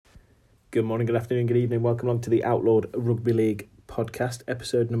Good morning, good afternoon, good evening. Welcome along to the Outlawed Rugby League podcast,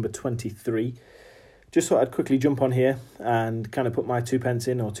 episode number 23. Just thought I'd quickly jump on here and kind of put my 2 pence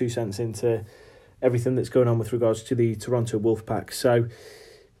in, or 2 cents into everything that's going on with regards to the Toronto Wolfpack. So,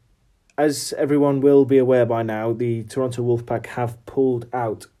 as everyone will be aware by now, the Toronto Wolfpack have pulled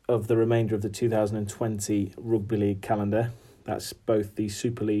out of the remainder of the 2020 Rugby League calendar. That's both the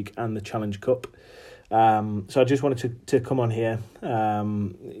Super League and the Challenge Cup. So I just wanted to come on here,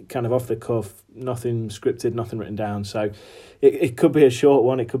 kind of off the cuff, nothing scripted, nothing written down. So it could be a short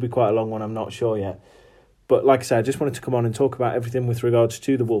one, it could be quite a long one, I'm not sure yet. But like I said, I just wanted to come on and talk about everything with regards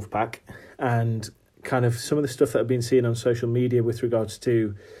to the Wolfpack and kind of some of the stuff that I've been seeing on social media with regards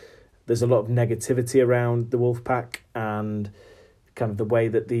to there's a lot of negativity around the Wolfpack and kind of the way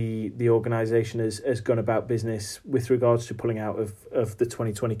that the organisation has gone about business with regards to pulling out of the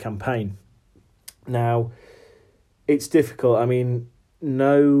 2020 campaign. Now, it's difficult. I mean,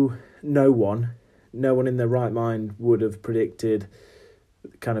 no one in their right mind would have predicted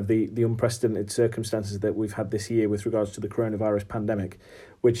kind of the unprecedented circumstances that we've had this year with regards to the coronavirus pandemic,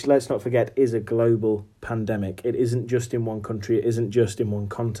 which, let's not forget, is a global pandemic. It isn't just in one country. It isn't just in one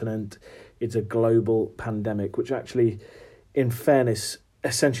continent. It's a global pandemic, which actually, in fairness,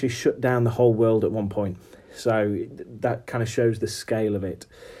 essentially shut down the whole world at one point. So that kind of shows the scale of it.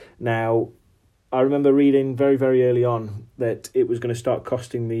 Now, I remember reading very, very early on that it was going to start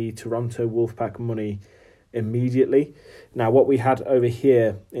costing the Toronto Wolfpack money immediately. Now, what we had over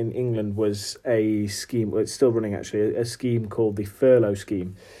here in England was a scheme, well, it's still running actually, a scheme called the furlough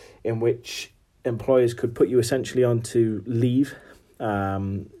scheme, in which employers could put you essentially onto leave.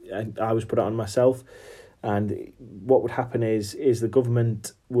 And I was put it on myself. And what would happen is the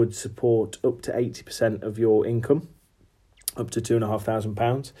government would support up to 80% of your income, up to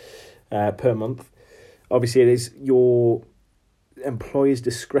 £2,500. Per month. Obviously, it is your employer's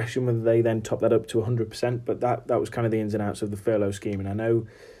discretion whether they then top that up to 100%, but that was kind of the ins and outs of the furlough scheme. And I know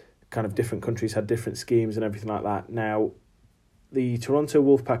kind of different countries had different schemes and everything like that. Now, the Toronto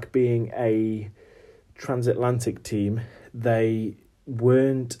Wolfpack being a transatlantic team, they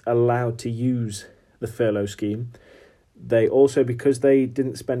weren't allowed to use the furlough scheme. They also, because they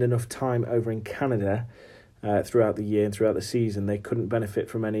didn't spend enough time over in Canada throughout the year and throughout the season, they couldn't benefit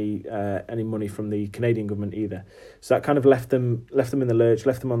from any money from the Canadian government either. So that kind of left them in the lurch,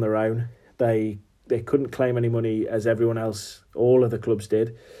 left them on their own. They couldn't claim any money as everyone else, all of the clubs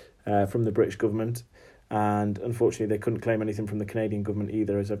did, from the British government, and unfortunately they couldn't claim anything from the Canadian government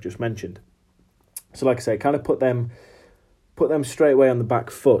either, as I've just mentioned. So like I say, kind of put them straight away on the back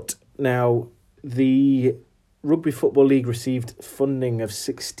foot. Now, the Rugby Football League received funding of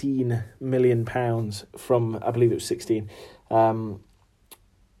 £16 million from, I believe it was 16, from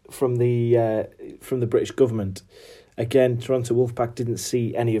the British government. Again, Toronto Wolfpack didn't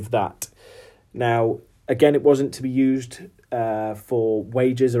see any of that. Now, again, it wasn't to be used for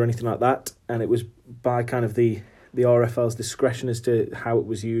wages or anything like that, and it was by kind of the RFL's discretion as to how it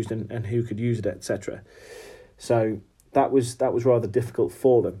was used and who could use it, etc. So that was rather difficult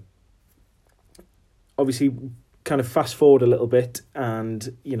for them. Obviously, kind of fast forward a little bit,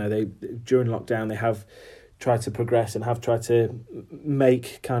 and they during lockdown they have tried to progress and have tried to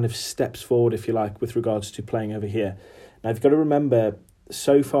make kind of steps forward, if you like, with regards to playing over here. Now, you've got to remember,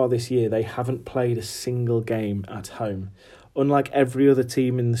 so far this year they haven't played a single game at home. Unlike every other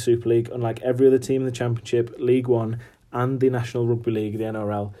team in the Super League, unlike every other team in the Championship, League One, and the National Rugby League, the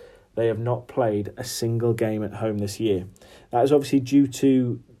NRL, they have not played a single game at home this year. That is obviously due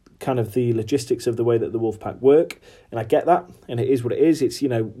to kind of the logistics of the way that the Wolfpack work, and I get that, and it is what it is. It's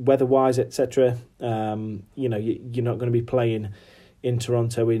weather-wise, etc. You're not going to be playing in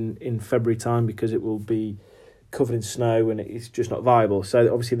Toronto in February time because it will be covered in snow and it's just not viable.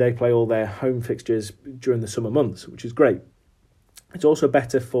 So obviously they play all their home fixtures during the summer months, which is great. It's also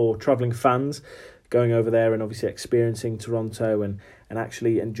better for travelling fans going over there and obviously experiencing Toronto and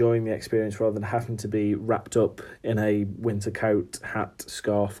actually enjoying the experience rather than having to be wrapped up in a winter coat, hat,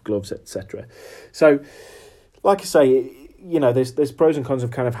 scarf, gloves, etc. So, like I say, there's pros and cons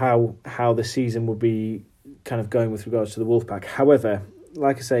of kind of how the season will be kind of going with regards to the Wolfpack. However,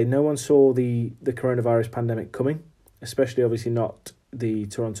 like I say, no one saw the coronavirus pandemic coming, especially obviously not the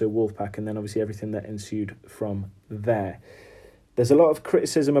Toronto Wolfpack, and then obviously everything that ensued from there. There's a lot of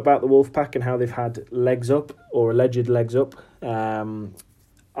criticism about the Wolfpack and how they've had legs up, or alleged legs up.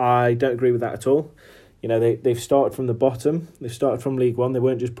 I don't agree with that at all. They've started from the bottom. They've started from League One. They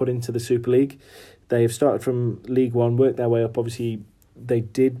weren't just put into the Super League. They've started from League One, worked their way up. Obviously, they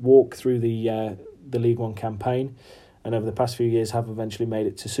did walk through the League One campaign, and over the past few years have eventually made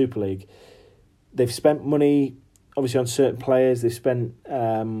it to Super League. They've spent money, obviously, on certain players. They've spent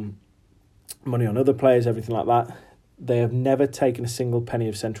money on other players, everything like that. They have never taken a single penny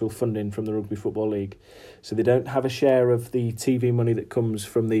of central funding from the Rugby Football League. So they don't have a share of the TV money that comes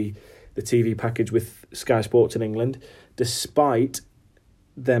from the TV package with Sky Sports in England, despite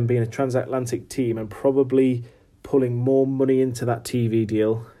them being a transatlantic team and probably pulling more money into that TV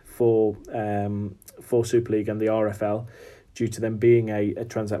deal for Super League and the RFL due to them being a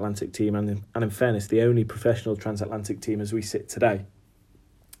transatlantic team and in fairness, the only professional transatlantic team as we sit today.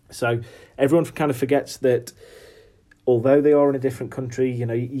 So everyone kind of forgets that although they are in a different country,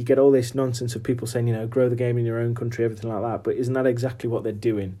 you get all this nonsense of people saying, grow the game in your own country, everything like that. But isn't that exactly what they're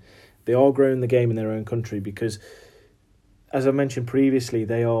doing? They are growing the game in their own country because, as I mentioned previously,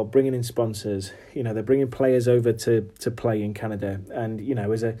 they are bringing in sponsors. They're bringing players over to play in Canada. And,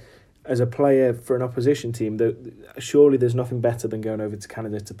 as a player for an opposition team, surely there's nothing better than going over to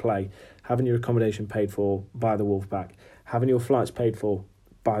Canada to play, having your accommodation paid for by the Wolfpack, having your flights paid for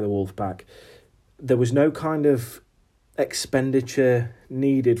by the Wolfpack. There was no kind of expenditure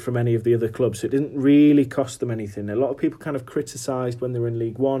needed from any of the other clubs, so it didn't really cost them anything. A lot of people kind of criticised when they were in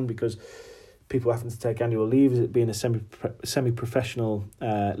League One because people having to take annual leave, as it being a semi-professional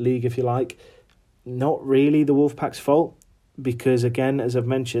league, if you like. Not really the Wolfpack's fault, because again, as I've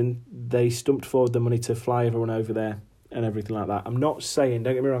mentioned, they stumped forward the money to fly everyone over there and everything like that. I'm not saying,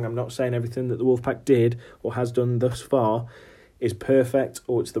 don't get me wrong, I'm not saying everything that the Wolfpack did or has done thus far is perfect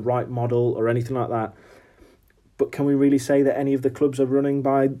or it's the right model or anything like that. But can we really say that any of the clubs are running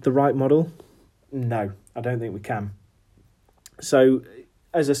by the right model? No, I don't think we can. So,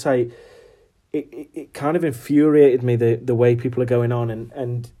 as I say, it kind of infuriated me the way people are going on.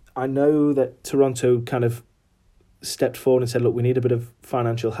 And I know that Toronto kind of stepped forward and said, look, we need a bit of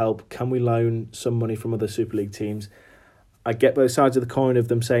financial help. Can we loan some money from other Super League teams? I get both sides of the coin of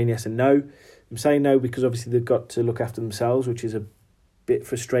them saying yes and no. I'm saying no because obviously they've got to look after themselves, which is a bit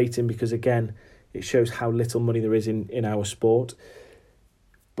frustrating because, again, it shows how little money there is in our sport.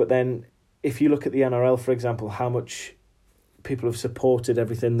 But then if you look at the NRL, for example, how much people have supported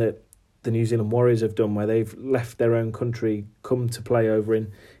everything that the New Zealand Warriors have done, where they've left their own country, come to play over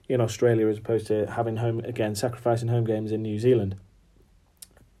in Australia as opposed to having sacrificing home games in New Zealand.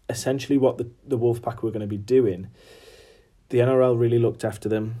 Essentially what the Wolfpack were going to be doing, the NRL really looked after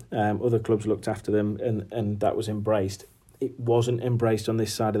them, other clubs looked after them, and that was embraced. It wasn't embraced on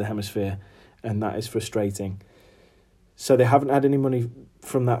this side of the hemisphere, and that is frustrating. So they haven't had any money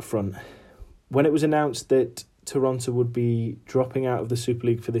from that front. When it was announced that Toronto would be dropping out of the Super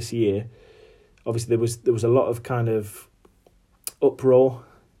League for this year, obviously there was a lot of kind of uproar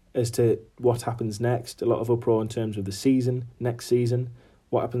as to what happens next, a lot of uproar in terms of the season, next season.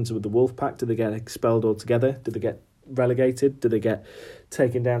 What happens with the Wolfpack? Do they get expelled altogether? Do they get relegated? Do they get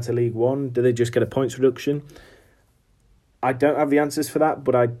taken down to League One? Do they just get a points reduction? I don't have the answers for that,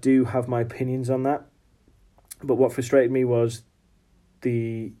 but I do have my opinions on that. But what frustrated me was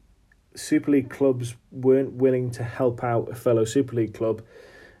the Super League clubs weren't willing to help out a fellow Super League club,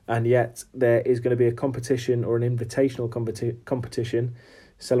 and yet there is going to be a competition or an invitational competition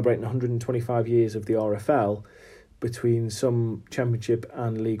celebrating 125 years of the RFL between some Championship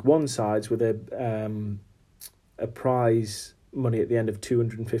and League One sides with a prize money at the end of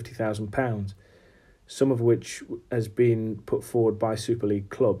 £250,000. Some of which has been put forward by Super League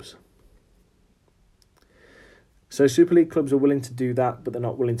clubs. So Super League clubs are willing to do that, but they're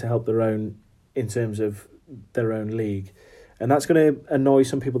not willing to help their own in terms of their own league. And that's going to annoy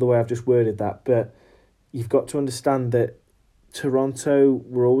some people the way I've just worded that, but you've got to understand that Toronto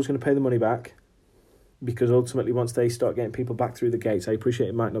were always going to pay the money back, because ultimately once they start getting people back through the gates, I appreciate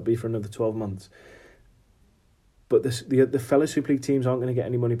it might not be for another 12 months, but the fellow Super League teams aren't going to get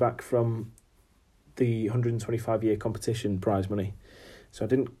any money back from the 125-year competition prize money. So I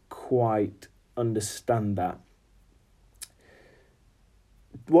didn't quite understand that.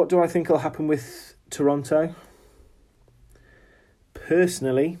 What do I think will happen with Toronto?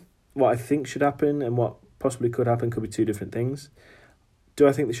 Personally, what I think should happen and what possibly could happen could be two different things. Do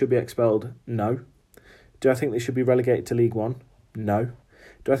I think they should be expelled? No. Do I think they should be relegated to League One? No.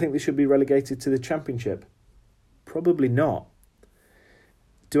 Do I think they should be relegated to the Championship? Probably not.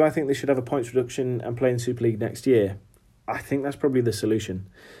 Do I think they should have a points reduction and play in Super League next year? I think that's probably the solution.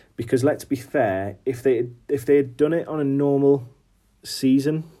 Because let's be fair, if they had done it on a normal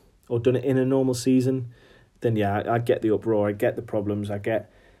season, or done it in a normal season, then yeah, I'd get the uproar, I'd get the problems, I'd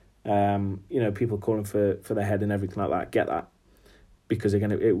get people calling for their head and everything like that. I get that. Because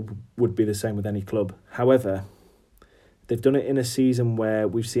again, it would be the same with any club. However, they've done it in a season where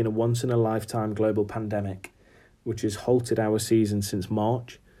we've seen a once-in-a-lifetime global pandemic, which has halted our season since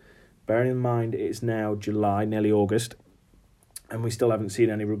March. Bearing in mind it's now July, nearly August, and we still haven't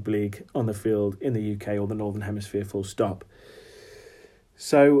seen any rugby league on the field in the UK or the Northern Hemisphere, full stop.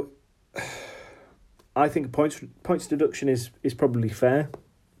 So I think points deduction is probably fair.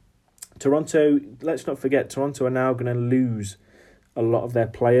 Toronto, let's not forget, Toronto are now going to lose a lot of their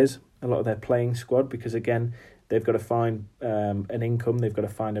players, a lot of their playing squad, because again, they've got to find an income, they've got to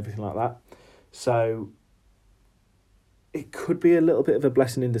find everything like that. So it could be a little bit of a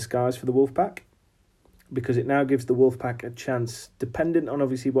blessing in disguise for the Wolfpack, because it now gives the Wolfpack a chance, dependent on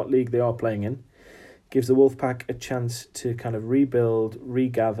obviously what league they are playing in, gives the Wolfpack a chance to kind of rebuild,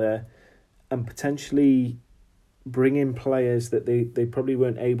 regather, and potentially bring in players that they probably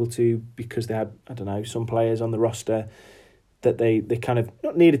weren't able to, because they had, I don't know, some players on the roster that they kind of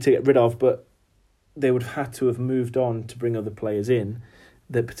not needed to get rid of, but they would have had to have moved on to bring other players in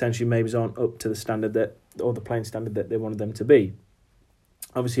that potentially maybe aren't up to the standard that, or the playing standard that they wanted them to be.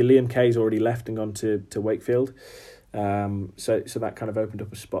 Obviously, Liam Kay's already left and gone to Wakefield, so that kind of opened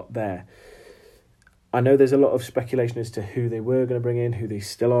up a spot there. I know there's a lot of speculation as to who they were going to bring in, who they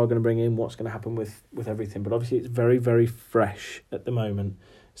still are going to bring in, what's going to happen with everything. But obviously it's very, very fresh at the moment.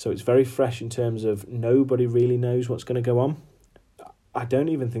 So it's very fresh in terms of nobody really knows what's going to go on. I don't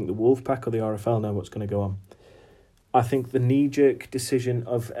even think the Wolfpack or the RFL know what's going to go on. I think the knee-jerk decision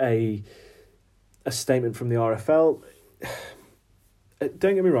of a statement from the RFL,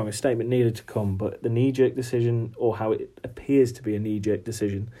 don't get me wrong, a statement needed to come, but the knee-jerk decision, or how it appears to be a knee-jerk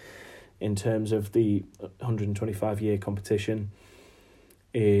decision, in terms of the 125-year competition,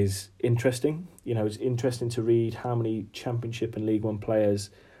 is interesting. You know, it's interesting to read how many Championship and League One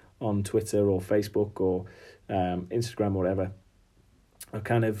players on Twitter or Facebook or Instagram or whatever are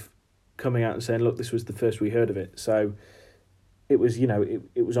kind of coming out and saying, look, this was the first we heard of it. So it was, you know,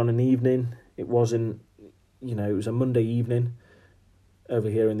 it was on an evening. It wasn't, you know, it was a Monday evening over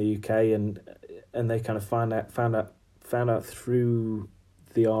here in the UK, and they kind of found out through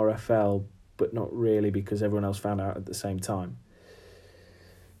the RFL, but not really, because everyone else found out at the same time.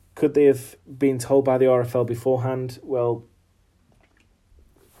 Could they have been told by the RFL beforehand? Well,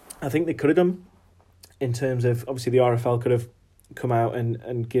 I think they could have done, in terms of, obviously the RFL could have come out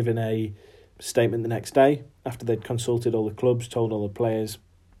and given a statement the next day after they'd consulted all the clubs, told all the players,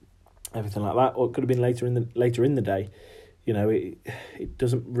 everything like that, or it could have been later in the day. You know, it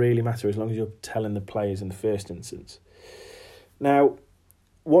doesn't really matter as long as you're telling the players in the first instance. Now,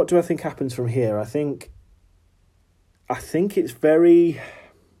 what do I think happens from here? I think it's very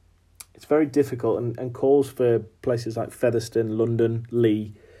difficult, and calls for places like Featherstone, London,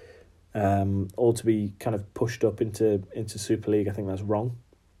 Leigh, all to be kind of pushed up into Super League. I think that's wrong,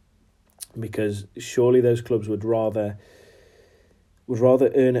 because surely those clubs would rather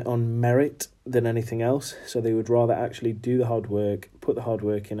earn it on merit than anything else. So they would rather actually do the hard work, put the hard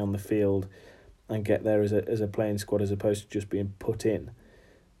work in on the field, and get there as a playing squad, as opposed to just being put in.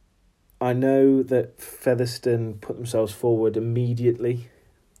 I know that Featherstone put themselves forward immediately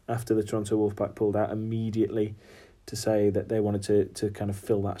after the Toronto Wolfpack pulled out, immediately to say that they wanted to kind of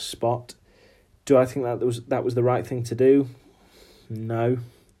fill that spot. Do I think that was the right thing to do? No.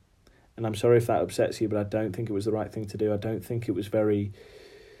 And I'm sorry if that upsets you, but I don't think it was the right thing to do. I don't think it was very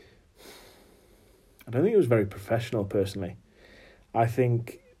professional, personally. I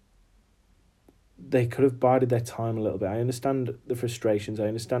think they could have bided their time a little bit. I understand the frustrations. I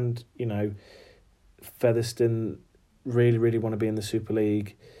understand, you know, Featherstone really, really want to be in the Super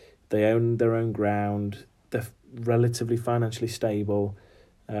League. They own their own ground. They're relatively financially stable.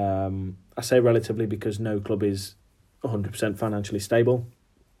 I say relatively because no club is 100% financially stable,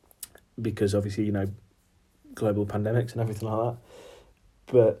 because obviously, you know, global pandemics and everything like that.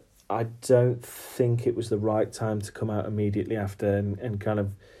 But I don't think it was the right time to come out immediately after and kind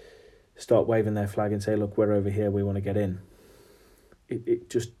of start waving their flag and say, look, we're over here, we want to get in. It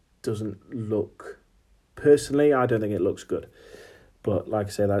just doesn't look, personally, I don't think it looks good. But like I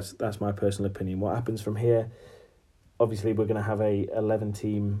say, that's my personal opinion. What happens from here? Obviously, we're going to have a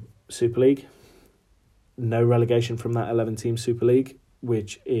 11-team Super League. No relegation from that 11-team Super League,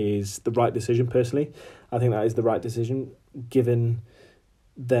 which is the right decision, personally. I think that is the right decision, given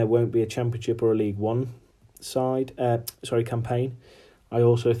there won't be a Championship or a League One campaign. I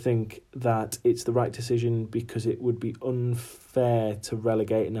also think that it's the right decision because it would be unfair to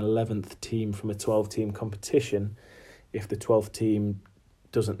relegate an 11th team from a 12-team competition if the 12th team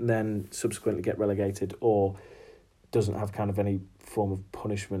doesn't then subsequently get relegated or doesn't have kind of any form of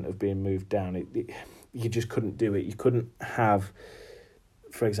punishment of being moved down. You just couldn't do it. You couldn't have,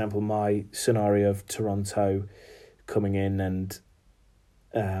 for example, my scenario of Toronto coming in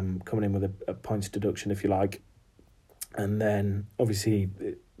with a points deduction, if you like, and then obviously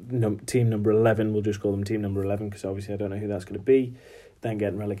team number 11, we'll just call them team number 11 because obviously I don't know who that's going to be, then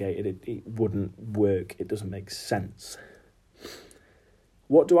getting relegated, it wouldn't work. It doesn't make sense.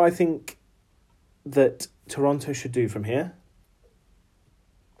 What do I think that Toronto should do from here?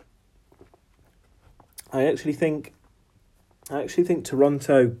 I actually think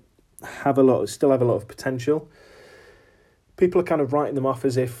Toronto still have a lot of potential. People are kind of writing them off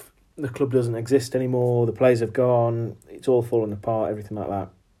as if the club doesn't exist anymore, the players have gone, it's all fallen apart, everything like that.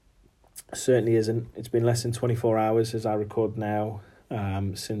 Certainly isn't. It's been less than 24 hours as I record now,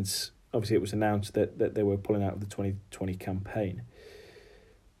 since obviously it was announced that they were pulling out of the 2020 campaign.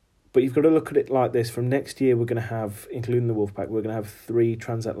 But you've got to look at it like this. From next year, we're going to have, including the Wolfpack, we're going to have 3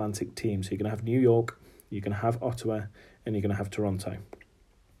 transatlantic teams. So you're going to have New York, you're going to have Ottawa, and you're going to have Toronto.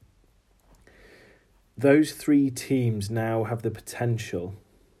 Those 3 teams now have the potential,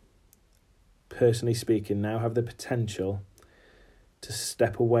 personally speaking, to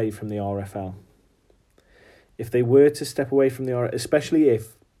step away from the RFL. If they were to step away from the RFL, especially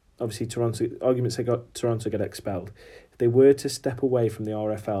if, obviously, Toronto get expelled. If they were to step away from the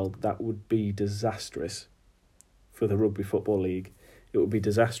RFL, that would be disastrous for the Rugby Football League. It would be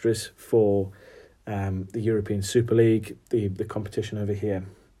disastrous for the European Super League, the competition over here.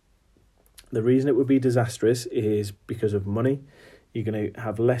 The reason it would be disastrous is because of money. You're going to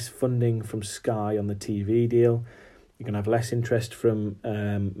have less funding from Sky on the TV deal. You're going to have less interest from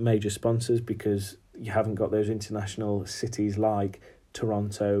major sponsors because you haven't got those international cities like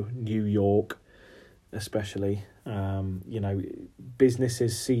Toronto, New York, especially.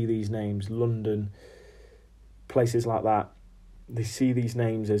 Businesses see these names, London, places like that. They see these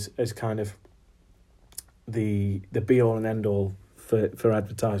names as kind of the be all and end all for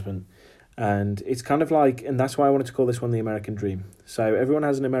advertisement. And it's kind of like, and that's why I wanted to call this one the American Dream. So everyone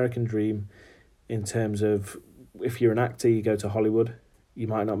has an American dream in terms of, if you're an actor, you go to Hollywood. You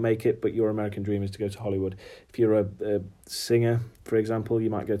might not make it, but your American dream is to go to Hollywood. If you're a singer, for example, you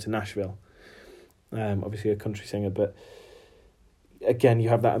might go to Nashville. Obviously a country singer, but again, you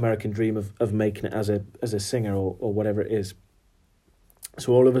have that American dream of making it as a singer or whatever it is.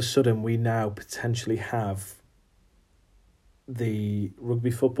 So all of a sudden, we now potentially have the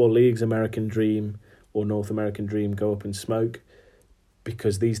Rugby Football League's American dream or North American dream go up in smoke,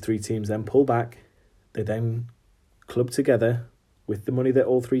 because these 3 teams then pull back. They then club together with the money that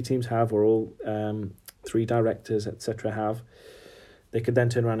all 3 teams have, or all 3 directors, etc. have. They could then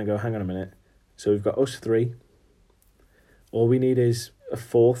turn around and go, hang on a minute. So we've got us 3. All we need is a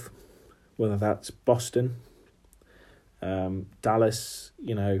 4th, whether that's Boston, Dallas,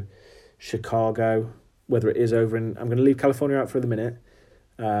 Chicago, whether it is over in, I'm going to leave California out for the minute,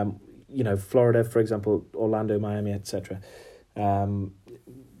 Florida, for example, Orlando, Miami, etc.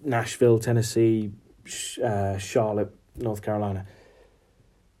 Nashville, Tennessee, Charlotte, North Carolina.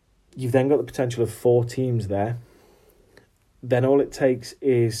 You've then got the potential of 4 teams there. Then all it takes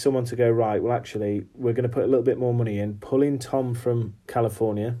is someone to go, right, well, actually, we're going to put a little bit more money in, pull in Tom from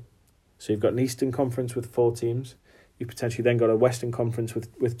California. So you've got an Eastern Conference with 4 teams. You've potentially then got a Western Conference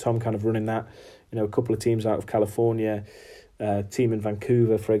with Tom kind of running that. A couple of teams out of California, a team in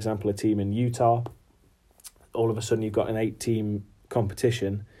Vancouver, for example, a team in Utah. All of a sudden, you've got an 8-team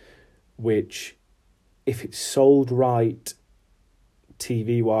competition, which, if it's sold right,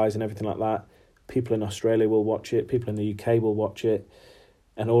 TV-wise and everything like that, people in Australia will watch it, people in the UK will watch it,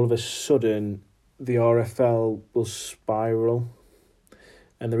 and all of a sudden, the RFL will spiral.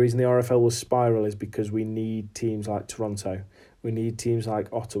 And the reason the RFL will spiral is because we need teams like Toronto, we need teams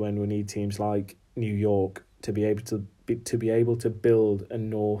like Ottawa, and we need teams like New York to be able to build a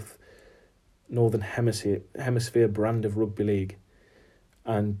northern hemisphere brand of rugby league,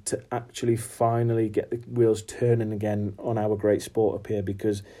 and to actually finally get the wheels turning again on our great sport up here.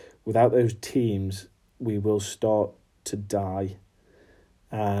 Because without those teams, we will start to die.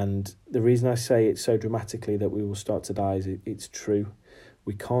 And the reason I say it so dramatically that we will start to die is it's true.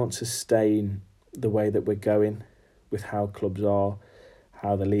 We can't sustain the way that we're going with how clubs are,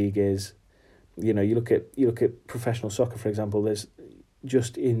 how the league is. You look at professional soccer, for example. There's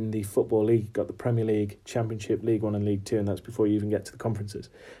just in the Football League, you've got the Premier League, Championship, League One and League Two, and that's before you even get to the conferences.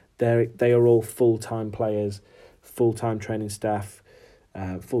 They are all full-time players, full-time training staff,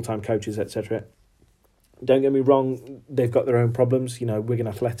 full-time coaches, etc. Don't get me wrong, they've got their own problems. Wigan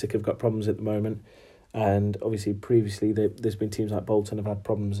Athletic have got problems at the moment, and obviously previously there's been teams like Bolton have had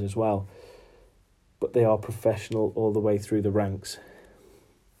problems as well. But they are professional all the way through the ranks.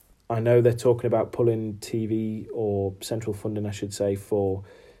 I know they're talking about pulling TV or central funding, I should say, for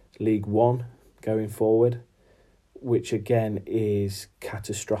League One going forward, which again is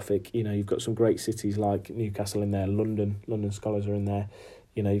catastrophic. You've got some great cities like Newcastle in there, London Scholars are in there.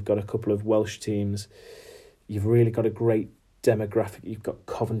 You know, you've got a couple of Welsh teams. You've really got a great demographic. You've got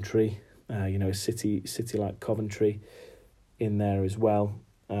Coventry, a city like Coventry in there as well.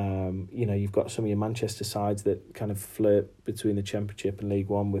 You've got some of your Manchester sides that kind of flirt between the Championship and League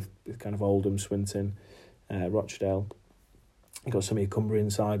One with kind of Oldham, Swinton, Rochdale. You've got some of your Cumbrian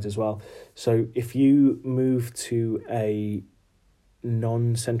sides as well. So if you move to a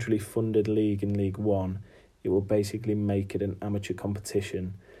non-centrally funded league in League One, it will basically make it an amateur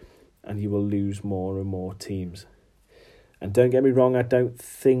competition and you will lose more and more teams. And don't get me wrong, I don't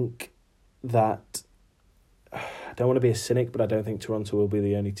want to be a cynic, but I don't think Toronto will be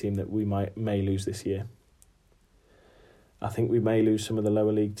the only team that we may lose this year. I think we may lose some of the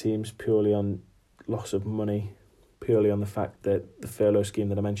lower league teams purely on loss of money, purely on the fact that the furlough scheme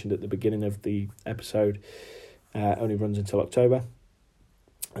that I mentioned at the beginning of the episode only runs until October,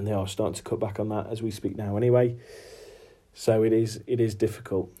 and they are starting to cut back on that as we speak now anyway. So it is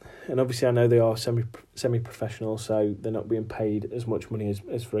difficult, and obviously I know they are semi-professional, so they're not being paid as much money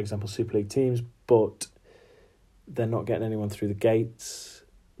as for example Super League teams, but they're not getting anyone through the gates.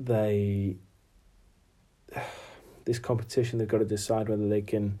 This competition, they've got to decide whether they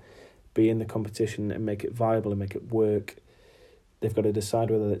can be in the competition and make it viable and make it work. They've got to decide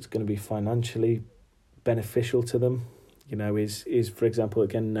whether it's going to be financially beneficial to them. You know, is for example,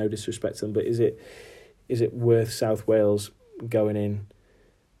 again, no disrespect to them, but is it worth South Wales going in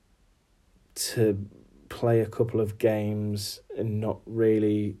to play a couple of games and not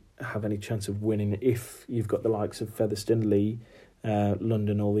really have any chance of winning if you've got the likes of Featherstone, Leigh,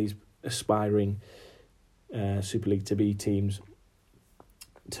 London, all these aspiring Super League to be teams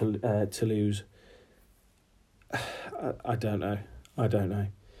to lose? I don't know.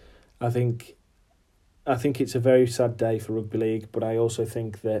 I think it's a very sad day for rugby league, but I also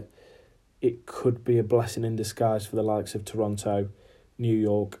think that it could be a blessing in disguise for the likes of Toronto, New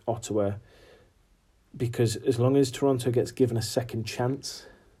York, Ottawa, because as long as Toronto gets given a second chance,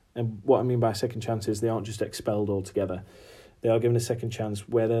 and what I mean by a second chance is they aren't just expelled altogether, they are given a second chance,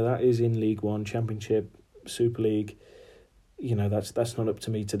 whether that is in League One, Championship, Super League. You know, that's not up to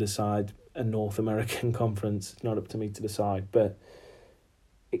me to decide. A North American conference, it's not up to me to decide, but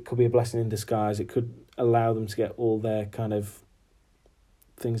it could be a blessing in disguise. It could allow them to get all their kind of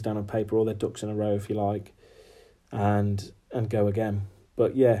things down on paper, all their ducks in a row, if you like, and go again.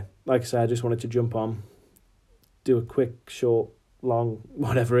 But yeah, like I said, I just wanted to jump on, do a quick, short, long,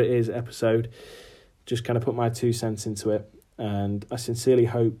 whatever it is, episode, just kind of put my 2 cents into it. And I sincerely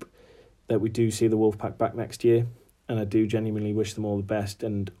hope that we do see the Wolfpack back next year, and I do genuinely wish them all the best.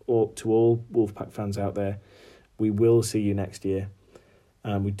 And to all Wolfpack fans out there, we will see you next year,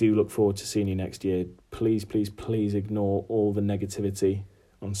 and we do look forward to seeing you next year. Please, please, please ignore all the negativity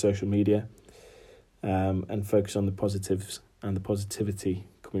on social media, and focus on the positives and the positivity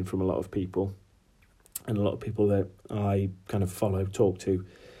coming from a lot of people, and a lot of people that I kind of talk to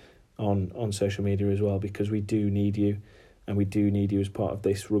on social media as well, because we do need you, and we do need you as part of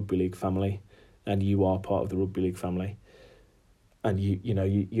this rugby league family, and you are part of the rugby league family. And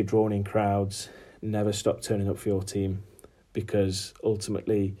you're drawing in crowds. Never stop turning up for your team, because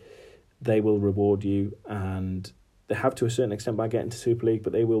ultimately they will reward you, and they have to a certain extent by getting to Super League,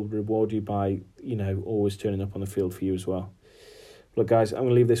 but they will reward you by, always turning up on the field for you as well. Look, guys, I'm going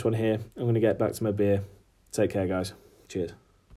to leave this one here. I'm going to get back to my beer. Take care, guys. Cheers.